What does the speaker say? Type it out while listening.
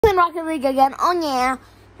playing Rocket League again. Oh yeah.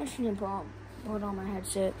 I just need to put on my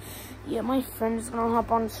headset. Yeah, my friend is gonna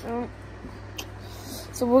hop on soon.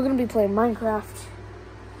 So we're gonna be playing Minecraft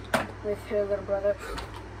with her little brother.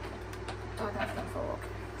 Oh, that's not for okay.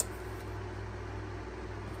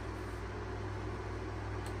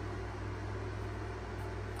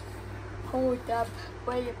 Hold up.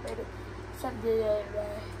 Wait a minute. Something like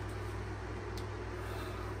that.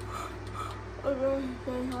 I'm going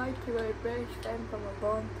to say hi to my best friend from a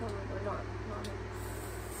long time ago. Not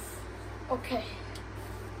okay.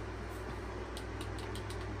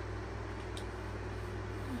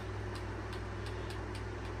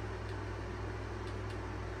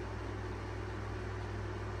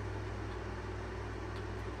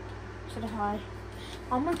 Say hi.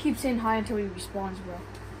 I'm gonna keep saying hi until he responds, bro.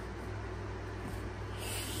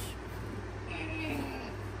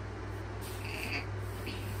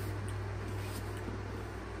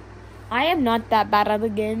 I am not that bad at the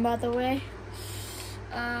game, by the way.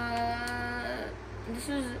 This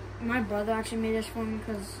is my brother actually made this for me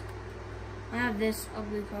because I have this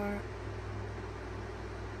ugly car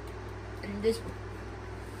and this.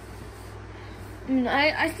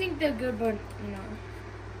 I think they're good, but you know,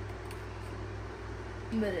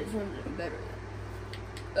 but this one's better.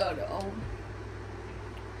 Oh no!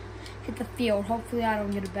 Hit the field. Hopefully, I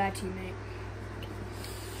don't get a bad teammate.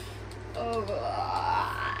 Oh.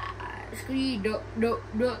 Skiddy, do.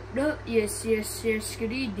 Yes,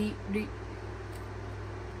 skiddy, deep.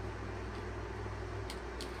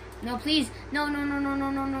 No, please. No.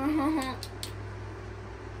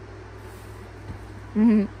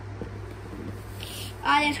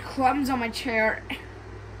 There's crumbs on my chair.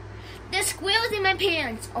 There's squirrels in my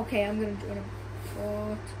pants. Okay, I'm gonna do it.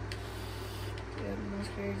 Oh, dude, that's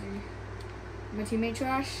crazy. My teammate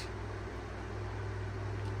trash?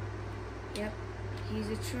 Yep. He's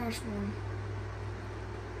a trash one.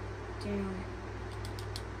 Damn.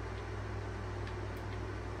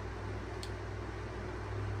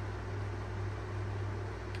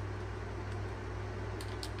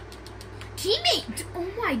 Teammate! Oh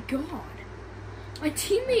my god. My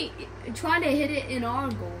teammate tried to hit it in our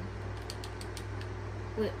goal.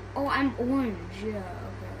 Wait, oh, I'm orange. Yeah,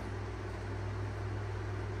 okay.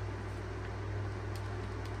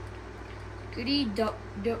 Goody, duck.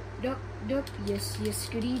 Yes,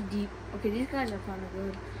 goody, deep. Okay, these guys are kind of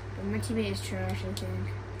good. But my teammate is trash, I think.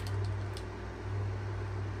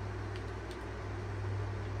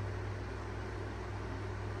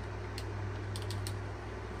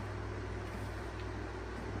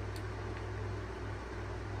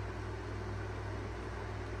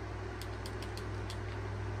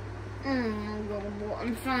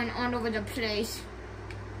 I'm flying all over the place.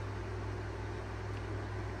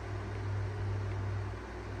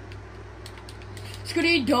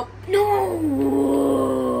 Skitty dope. No.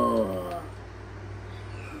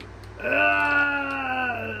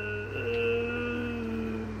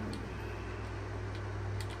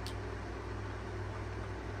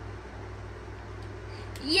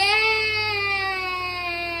 Yeah.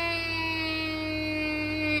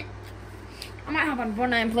 I might hop on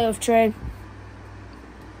Fortnite and play with Trey.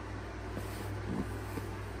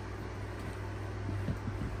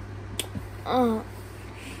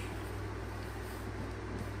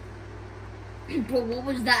 But what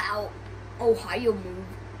was that Ohio move?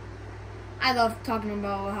 I love talking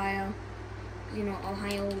about Ohio. You know,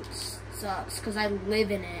 Ohio sucks because I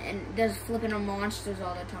live in it and there's flipping monsters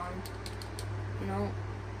all the time. You know?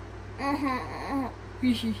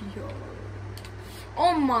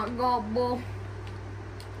 Oh my god, bro.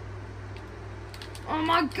 Oh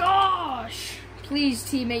my gosh. Please,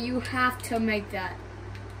 teammate, you have to make that.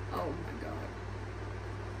 Oh my god.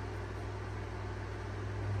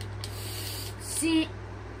 See,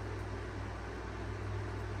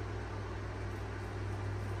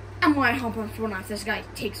 I'm gonna hop on Fortnite if this guy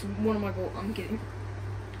takes one of my goals. I'm kidding.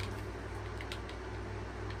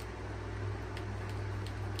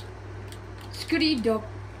 Skitty dope.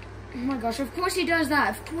 Oh my gosh, of course he does that.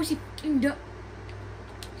 Of course he does.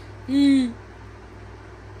 You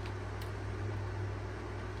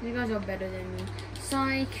guys are better than me.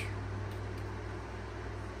 Psych.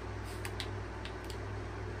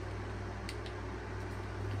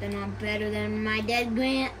 They're not better than my dad,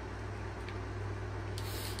 Grant.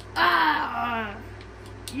 Ah!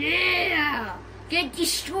 Yeah! Get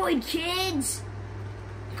destroyed, kids!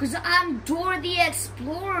 Because I'm Dora the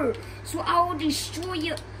Explorer, so I will destroy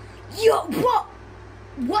you. Yo, bro!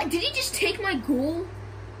 What? Did he just take my goal?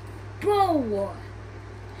 Bro!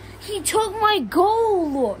 He took my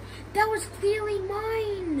goal! That was clearly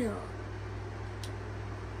mine!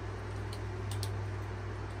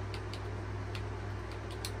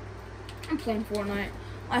 I'm playing Fortnite.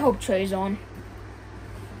 I hope Trey's on.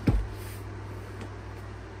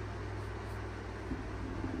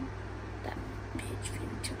 That bitch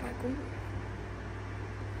feeding tobacco.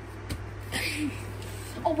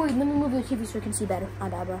 Oh wait, let me move the TV so I can see better. My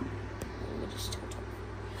bad, bro. Let me just tilt up.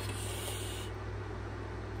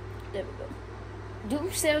 There we go.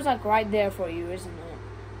 Doomsayer's like right there for you, isn't it?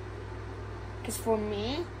 Because for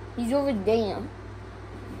me, he's over there.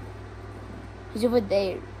 He's over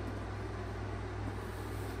there.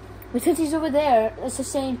 But since he's over there, it's the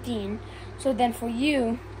same thing. So then for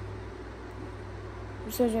you,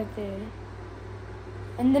 Doomsayer's right there.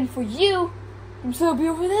 And then for you, Doomsayer will be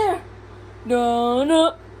over there.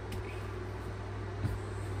 No.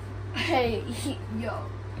 Hey, yo,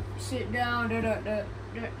 sit down.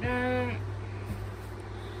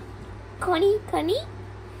 Connie. Connie.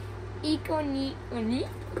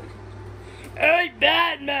 Hey,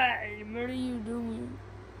 Batman! What are you doing?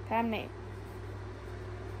 Batman.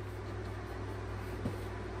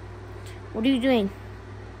 What are you doing?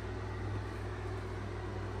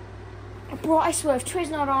 Bro, I swear, if Trey's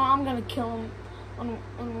not on, I'm gonna kill him on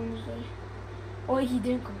Wednesday. Oh, he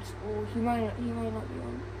didn't come to school. He might not be on.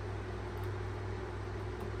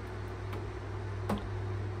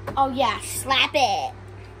 Oh yeah, slap it.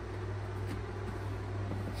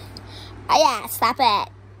 Oh yeah, slap it.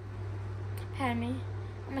 Hammy,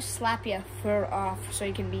 I'm gonna slap your fur off so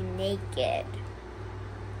you can be naked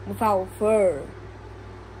without fur.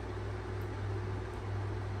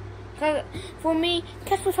 Cause for me,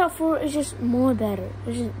 cats without fur is just more better.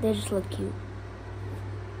 They just look cute,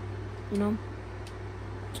 you know.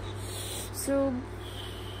 So,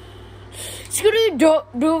 do.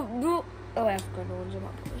 Oh, I forgot the ones in my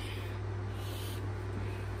place.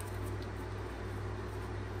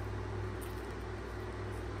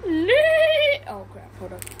 Oh crap,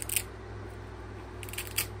 hold up.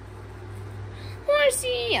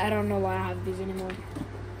 Horsey! I don't know why I have these anymore.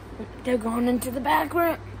 They're going into the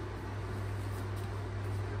background.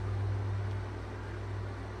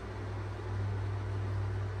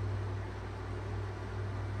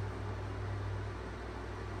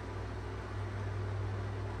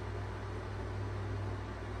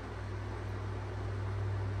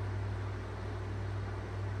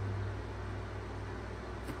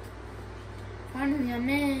 Finally, I'm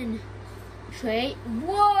in. Trey,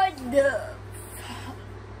 what the fuck?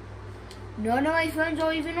 None of my friends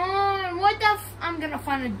are even on. What the I'm gonna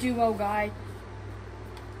find a duo guy.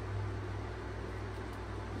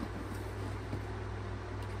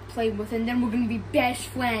 Play with, and then we're gonna be best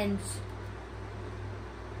friends.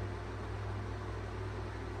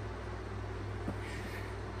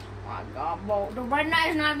 Oh my god, bro. The red knight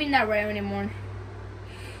is not even that rare anymore.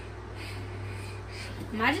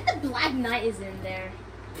 Imagine the Black Knight is in there.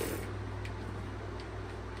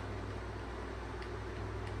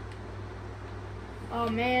 Oh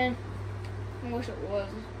man, I wish it was.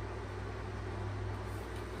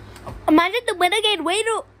 Imagine the Renegade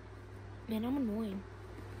Waiter. Man, I'm annoying.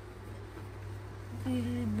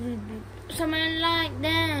 Something like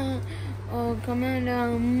that. Oh, coming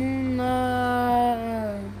down moonlight.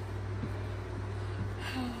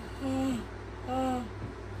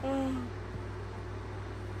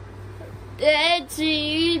 That's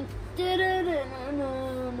it.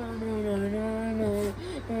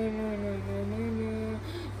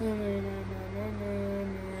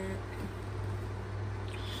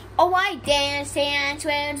 Oh, I dance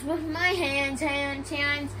with my hands. And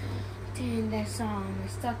that song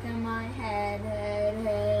is stuck in my head.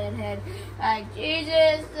 Like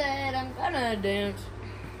Jesus said, I'm gonna dance.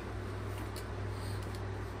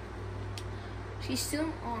 She's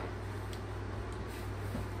still on.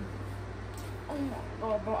 Oh my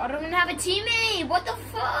god, bro. I don't even have a teammate. What the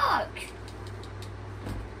fuck?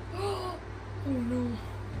 Oh no.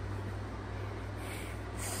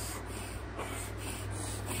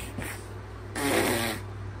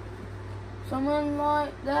 Someone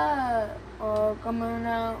like that. Oh, coming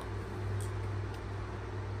out.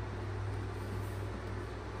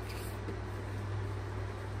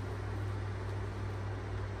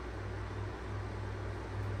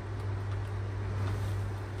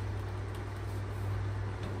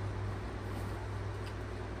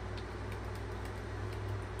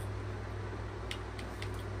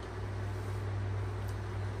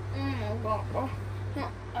 Bro. No,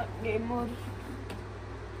 game mode.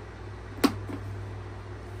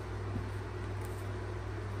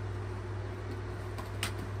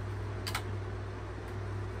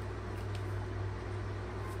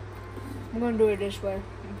 I'm gonna do it this way.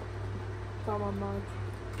 From my mouth.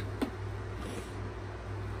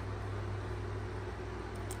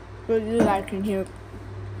 So you guys can hear.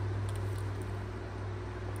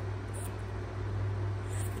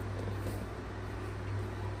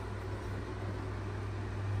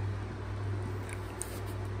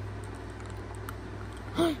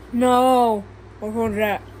 No. What was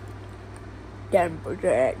that?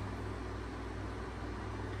 10%.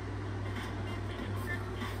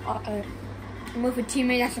 I'm with a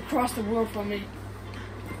teammate that's across the world from me.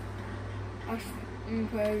 That's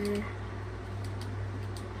crazy.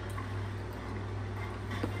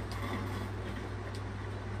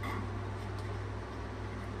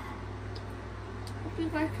 I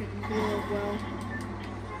think I can do it well.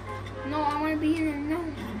 No, I want to be here. No.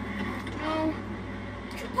 No.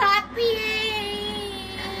 Poppy!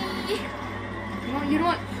 No, you know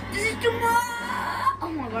what? This is too much! Oh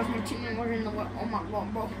my gosh, my teammate was in the way. Oh my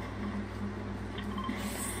god, bro.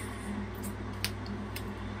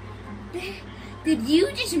 Did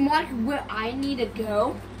you just mark where I need to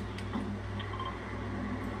go?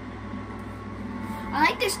 I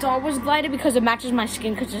like the Star Wars glider because it matches my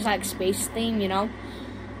skin because it's like space theme, you know?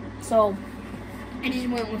 So, I just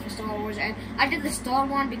went with the Star Wars. And I did the Star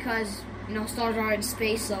one because, you know, stars are in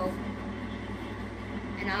space, so.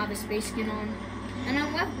 And I have a space skin on. And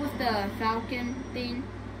I went with the Falcon thing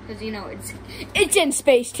because, you know, it's in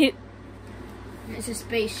space too. It's a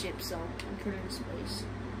spaceship, so I put it in space.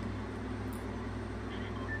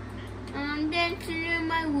 I'm dancing in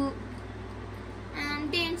my whoop.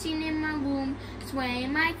 I'm dancing in my room,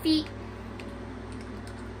 swaying my feet.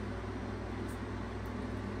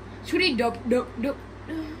 Shooty dope, dope, dope.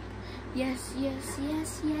 Yes, yes,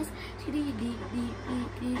 yes, yes. Shooty deep, deep,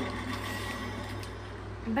 deep, deep.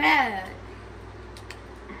 Bad.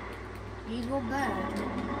 You go bad.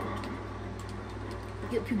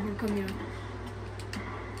 Get people to come here.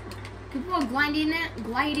 People are gliding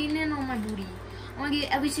in on my booty. I want to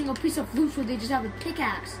get every single piece of loot so they just have a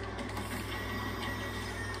pickaxe.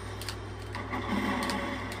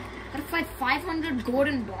 Gotta fight 500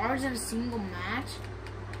 golden bars in a single match?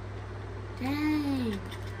 Dang.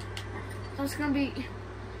 That's gonna be...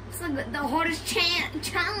 It's like the hardest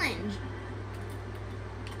challenge.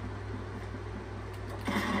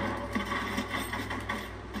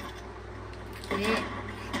 Yeah.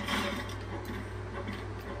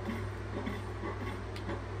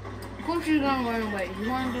 Of course you're gonna run away. You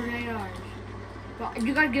want to grenade ours. But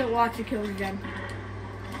you gotta get lots of kills again.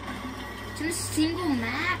 It's in a single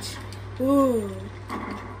match? Ooh.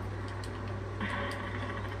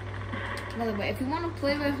 By the way, if you want to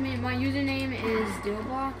play with me, my username is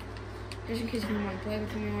Dealblock. Just in case you want to play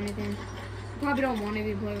with me or anything. You probably don't want to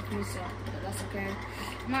play with me, so that's okay.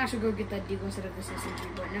 I might actually go get that deagle instead of this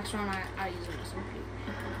SMG, but next round I use an SMG.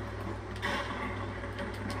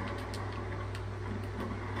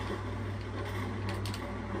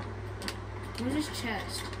 Where's his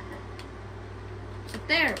chest? It's up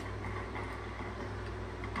there.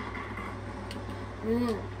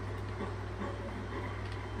 Ooh.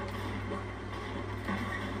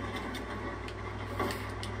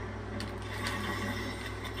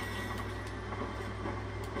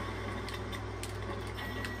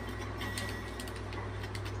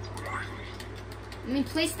 Let me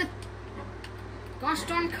place the gosh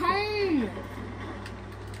darn cone.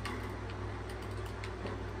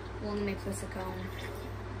 Well, let me place a cone.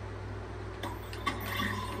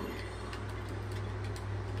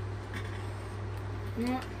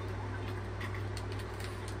 Yeah.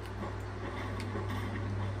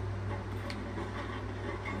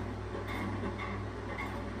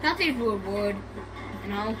 That thing wood, you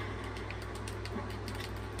know.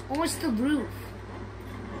 Or what's the roof?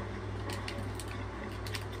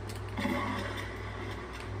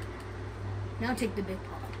 Now take the big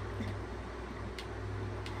pot.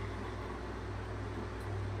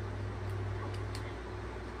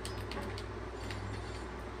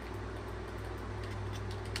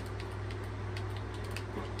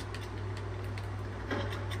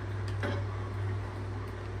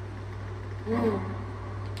 Ooh.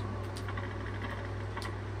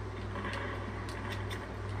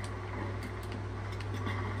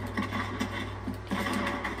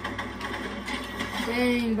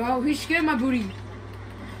 Dang, bro, he scared my booty.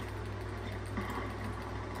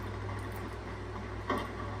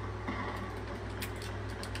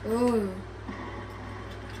 Oh.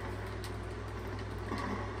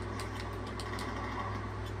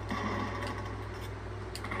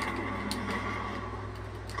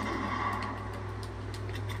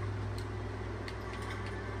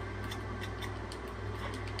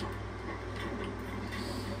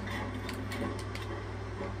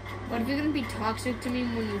 But if you're gonna be toxic to me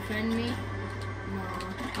when you friend me, no,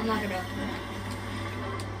 I'm not gonna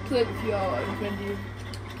play with you all and friend you.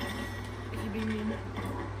 If you be mean.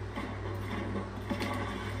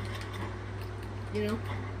 You know?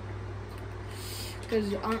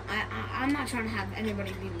 Because I'm not trying to have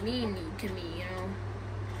anybody be mean to me, you know?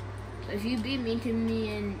 if you be mean to me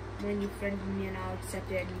and when you friend me and I'll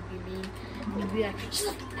accept it and you be mean, you'd be like,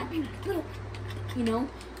 shut up, you little, you know,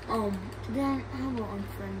 then I will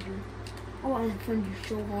unfriend you. I will unfriend you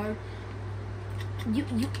so hard. You're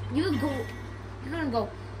gonna go,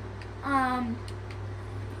 I'm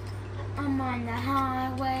on the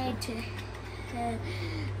highway to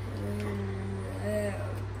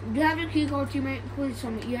do you have your key card, teammate? Please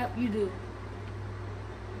tell me. Yep, you do.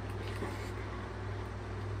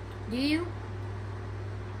 Do you?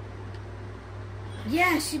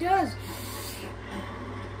 Yes, she does.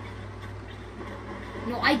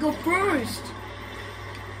 No, I go first.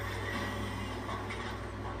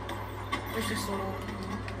 Let's just slow down.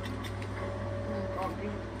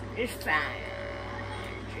 It's fine.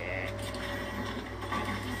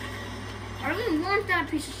 I don't even want that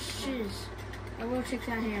piece of shiz. I will take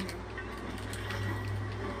that hammer.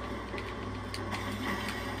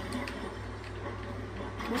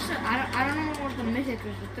 What's the, I don't know what the mythic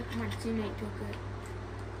is. I think my teammate took it.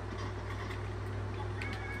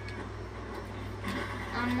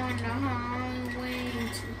 I'm on the highway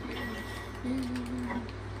to heaven.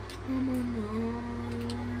 I'm on the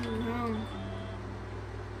highway.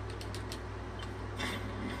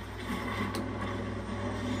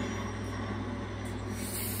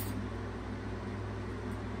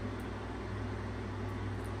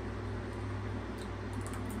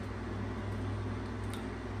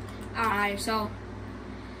 Alright, so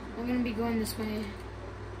we're gonna be going this way.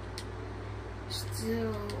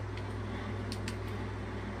 Still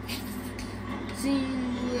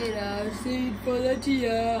sing with us, sing for the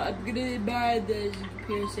tia. I'm gonna buy this,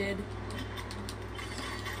 Pierre said.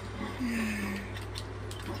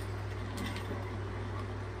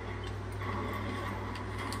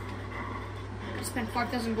 I spent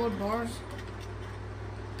 5,000 gold bars.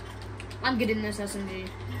 I'm getting this SMG.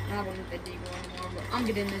 I don't want the D anymore, but I'm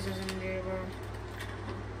getting this SMG, bro.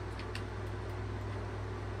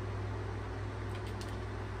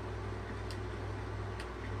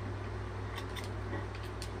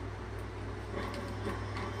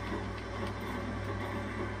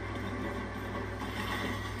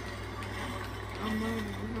 I'm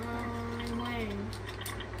on my way.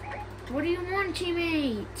 What do you want,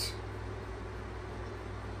 teammate?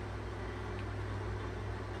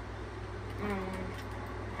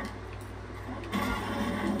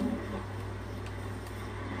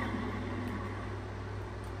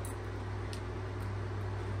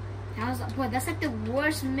 Boy, that's like the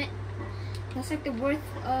worst. That's like the worst.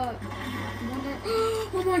 Oh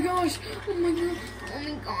my gosh! Oh my god! Oh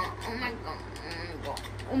my god! Oh my god!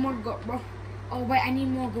 Oh my god, bro! Oh wait, I need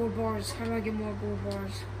more gold bars. How do I get more gold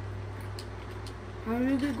bars? How do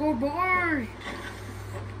you get gold bars?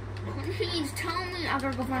 Please tell me. I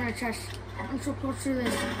gotta go find a chest. I'm so close to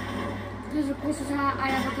this. This is the closest I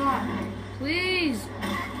ever got. Please,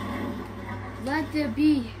 let there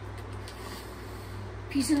be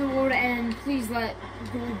peace in the world, and please let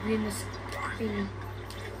gold be in this thing.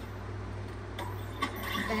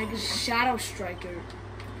 The heck is Shadow Striker?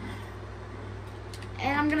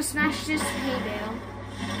 And I'm gonna smash this hay bale.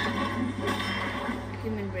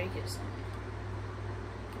 Human break it.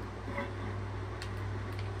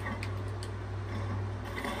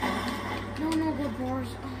 No good bars.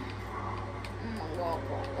 Oh my god.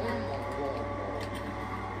 Oh my god.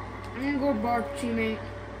 I'm gonna go bar, teammate.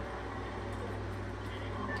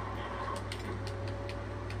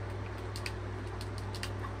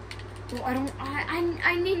 Well,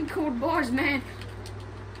 I need gold bars, man.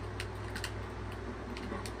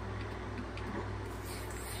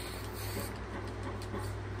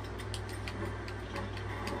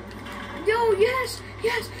 Yo, yes.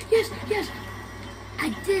 I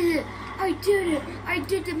did it. I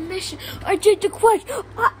did the mission. I did the quest.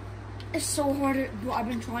 It's so hard. Bro, I've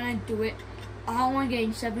been trying to do it. I want to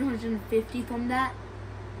gain 750 from that.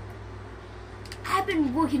 I've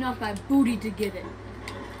been working off my booty to get it.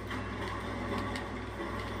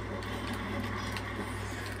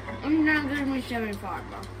 I'm not gonna reach 75,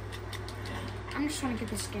 bro. I'm just trying to get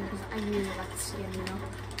the skin because I really like the skin, you know.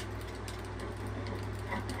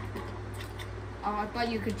 Oh, I thought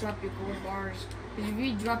you could drop your gold bars. Because if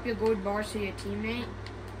you drop your gold bars to your teammate,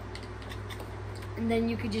 and then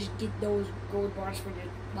you could just get those gold bars for your,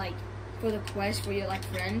 like, for the quest for your, like,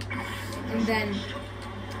 friend, and then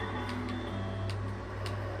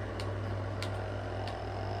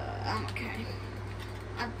I'm okay.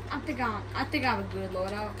 I think I have a good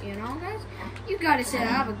loadout, you know, guys. You gotta say I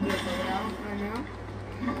have a good loadout, I know.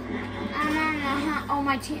 Oh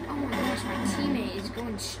my gosh, my teammate is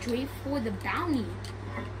going straight for the bounty.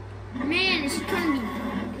 Man, is he trying to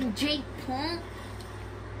be Jake Paul?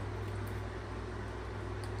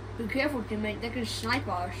 Be careful, teammate. They can snipe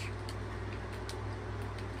us.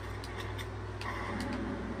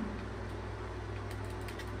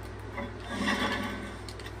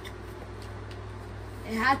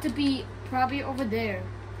 It had to be probably over there.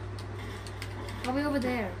 Probably over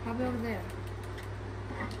there. Probably over there.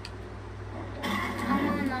 I'm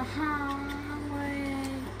on the highway.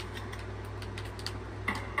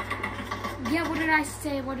 Yeah, what did I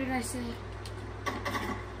say? What did I say?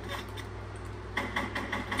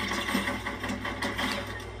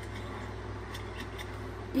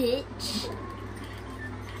 Bitch.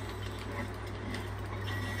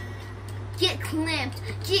 Get clamped.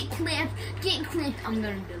 Get clamped. Get clamped. I'm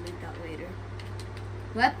gonna delete that later.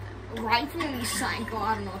 What? Rifle cycle.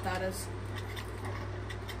 I don't know what that is.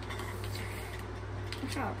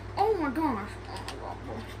 Shut up. Oh my gosh. Oh my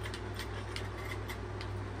god.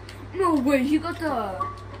 No way. You got the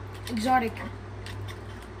exotic.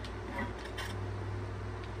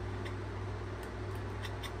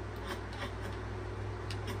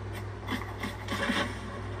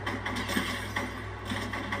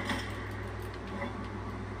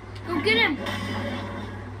 Go get him.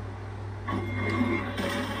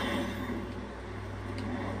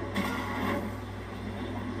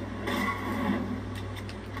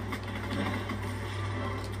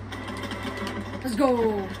 Let's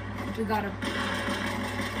go. We got him.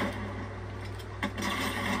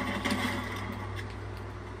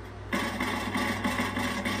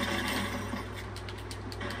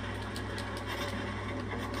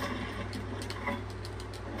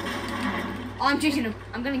 Oh, I'm chasing him.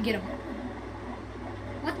 I'm gonna get him.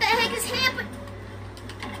 What the heck is happening?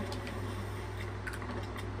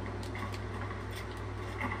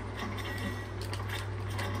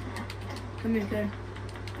 Come here, kid.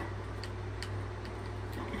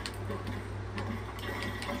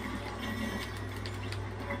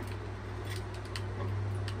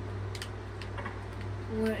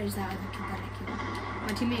 Where is that other kid that I killed?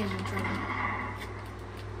 My teammate is in trouble.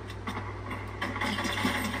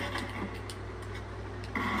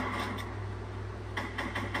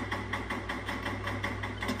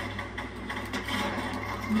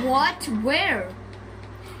 What? Where?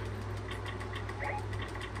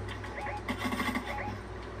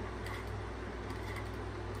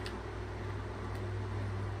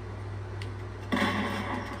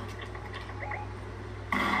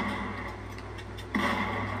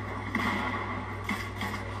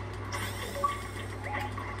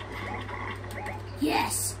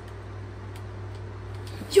 Yes!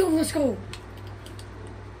 Yo, let's go!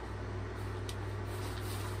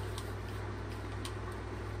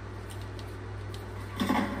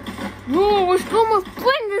 No, let's go, my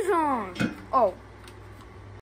friend is on! Oh.